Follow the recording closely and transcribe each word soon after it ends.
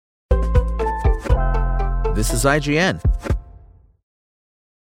This is IGN.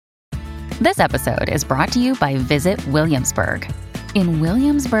 This episode is brought to you by Visit Williamsburg. In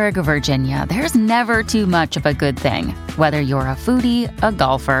Williamsburg, Virginia, there's never too much of a good thing. Whether you're a foodie, a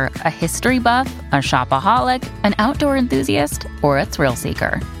golfer, a history buff, a shopaholic, an outdoor enthusiast, or a thrill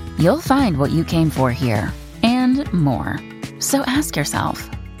seeker, you'll find what you came for here and more. So ask yourself,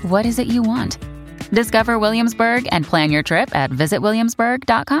 what is it you want? Discover Williamsburg and plan your trip at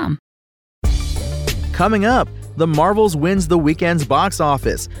visitwilliamsburg.com. Coming up, The Marvels wins the weekend's box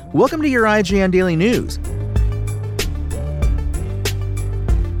office. Welcome to your IGN Daily News.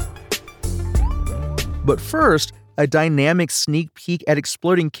 But first, a dynamic sneak peek at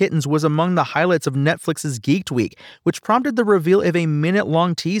Exploding Kittens was among the highlights of Netflix's Geeked Week, which prompted the reveal of a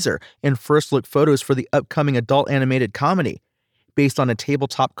minute-long teaser and first-look photos for the upcoming adult animated comedy. Based on a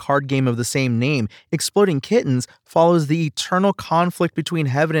tabletop card game of the same name, Exploding Kittens follows the eternal conflict between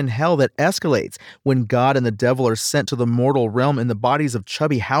heaven and hell that escalates when God and the devil are sent to the mortal realm in the bodies of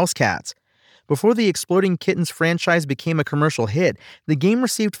chubby house cats. Before the Exploding Kittens franchise became a commercial hit, the game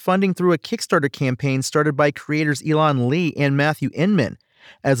received funding through a Kickstarter campaign started by creators Elon Lee and Matthew Inman.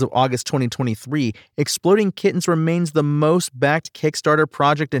 As of August 2023, Exploding Kittens remains the most backed Kickstarter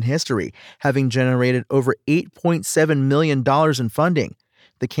project in history, having generated over $8.7 million in funding.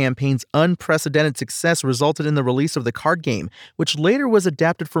 The campaign's unprecedented success resulted in the release of the card game, which later was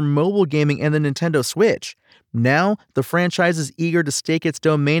adapted for mobile gaming and the Nintendo Switch. Now, the franchise is eager to stake its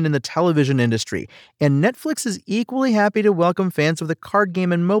domain in the television industry, and Netflix is equally happy to welcome fans of the card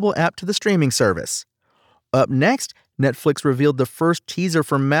game and mobile app to the streaming service. Up next, Netflix revealed the first teaser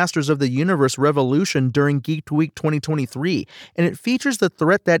for Masters of the Universe Revolution during Geeked Week 2023, and it features the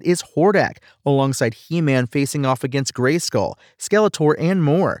threat that is Hordak, alongside He-Man facing off against Grayskull, Skeletor, and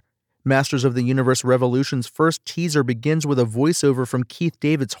more. Masters of the Universe Revolution's first teaser begins with a voiceover from Keith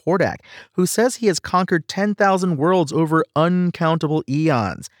David's Hordak, who says he has conquered 10,000 worlds over uncountable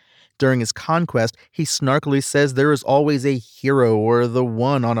eons. During his conquest, he snarkily says there is always a hero or the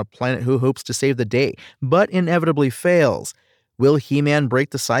one on a planet who hopes to save the day, but inevitably fails. Will He-Man break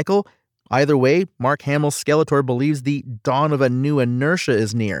the cycle? Either way, Mark Hamill's Skeletor believes the dawn of a new inertia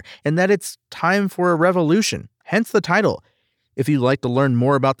is near, and that it's time for a revolution, hence the title. If you'd like to learn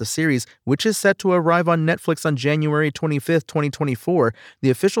more about the series, which is set to arrive on Netflix on January 25th, 2024,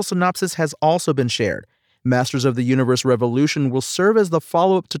 the official synopsis has also been shared. Masters of the Universe Revolution will serve as the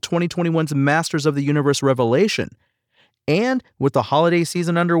follow-up to 2021's Masters of the Universe Revelation. And with the holiday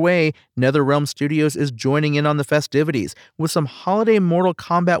season underway, NetherRealm Studios is joining in on the festivities with some holiday Mortal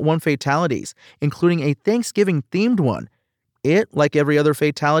Kombat 1 fatalities, including a Thanksgiving-themed one. It, like every other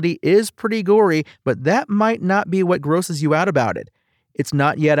fatality, is pretty gory, but that might not be what grosses you out about it. It's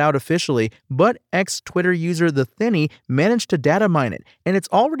not yet out officially, but ex-Twitter user The Thinny managed to data mine it, and it's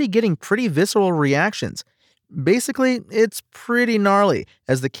already getting pretty visceral reactions. Basically, it's pretty gnarly,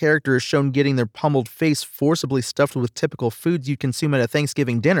 as the character is shown getting their pummeled face forcibly stuffed with typical foods you'd consume at a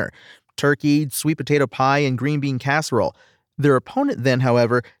Thanksgiving dinner: turkey, sweet potato pie, and green bean casserole. Their opponent then,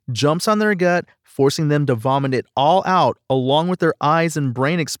 however, jumps on their gut, forcing them to vomit it all out, along with their eyes and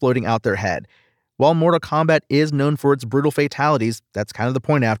brain exploding out their head. While Mortal Kombat is known for its brutal fatalities, that's kind of the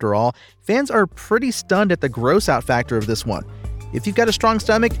point after all, fans are pretty stunned at the gross-out factor of this one. If you've got a strong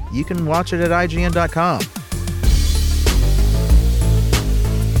stomach, you can watch it at IGN.com.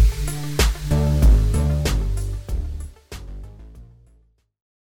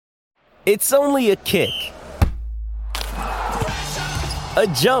 It's only a kick,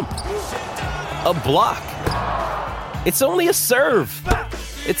 a jump, a block. It's only a serve.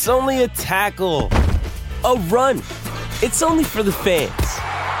 It's only a tackle, a run. It's only for the fans.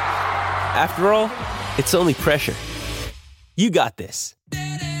 After all, it's only pressure. You got this.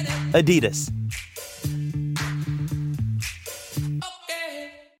 Adidas.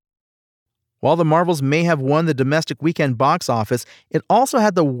 While The Marvels may have won the domestic weekend box office, it also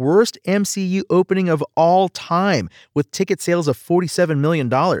had the worst MCU opening of all time, with ticket sales of $47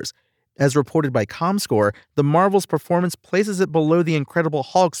 million. As reported by ComScore, The Marvels' performance places it below The Incredible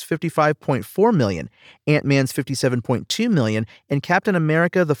Hulk's $55.4 million, Ant-Man's $57.2 million, and Captain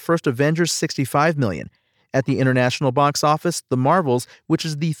America: The First Avenger's $65 million. At the international box office, The Marvels, which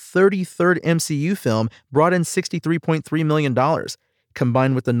is the 33rd MCU film, brought in $63.3 million.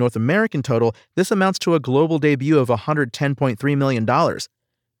 Combined with the North American total, this amounts to a global debut of $110.3 million.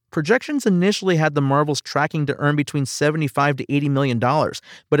 Projections initially had The Marvels tracking to earn between $75 to $80 million,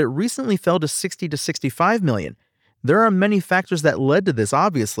 but it recently fell to $60 to $65 million. There are many factors that led to this,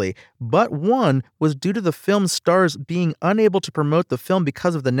 obviously, but one was due to the film's stars being unable to promote the film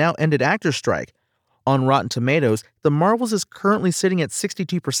because of the now-ended actors' strike. On Rotten Tomatoes, The Marvels is currently sitting at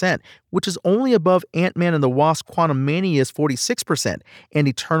 62%, which is only above Ant-Man and the Wasp: Quantumania's 46% and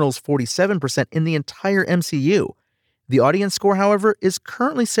Eternals' 47% in the entire MCU. The audience score, however, is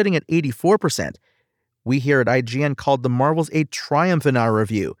currently sitting at 84%. We here at IGN called The Marvels a triumph in our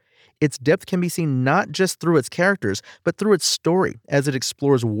review. Its depth can be seen not just through its characters, but through its story as it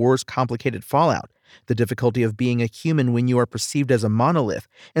explores war's complicated fallout, the difficulty of being a human when you are perceived as a monolith,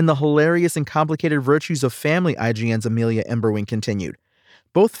 and the hilarious and complicated virtues of family, IGN's Amelia Emberwing continued.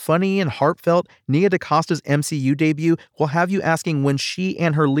 Both funny and heartfelt, Nia DaCosta's MCU debut will have you asking when she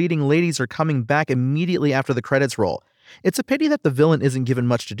and her leading ladies are coming back immediately after the credits roll. It's a pity that the villain isn't given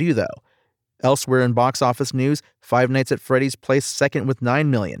much to do, though. Elsewhere in box office news, Five Nights at Freddy's placed second with $9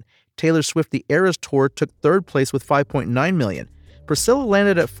 million. Taylor Swift The Eras Tour took third place with $5.9 million. Priscilla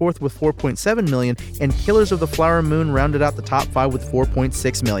landed at fourth with $4.7 million, and Killers of the Flower Moon rounded out the top 5 with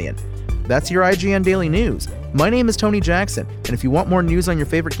 $4.6 million. That's your IGN Daily News. My name is Tony Jackson, and if you want more news on your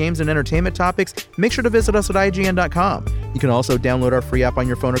favorite games and entertainment topics, make sure to visit us at IGN.com. You can also download our free app on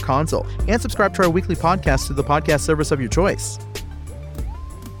your phone or console, and subscribe to our weekly podcast through the podcast service of your choice.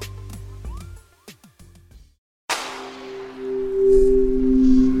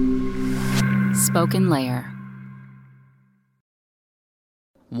 Spoken Layer.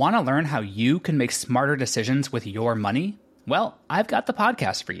 Want to learn how you can make smarter decisions with your money? Well, I've got the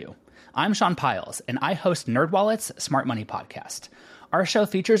podcast for you. I'm Sean Piles, and I host NerdWallet's Smart Money Podcast. Our show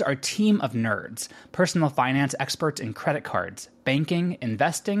features our team of nerds, personal finance experts in credit cards, banking,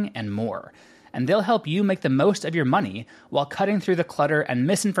 investing, and more. And they'll help you make the most of your money while cutting through the clutter and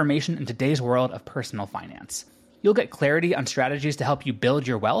misinformation in today's world of personal finance. You'll get clarity on strategies to help you build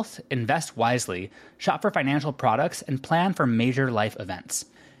your wealth, invest wisely, shop for financial products, and plan for major life events.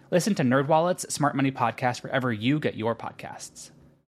 Listen to NerdWallet's Smart Money Podcast wherever you get your podcasts.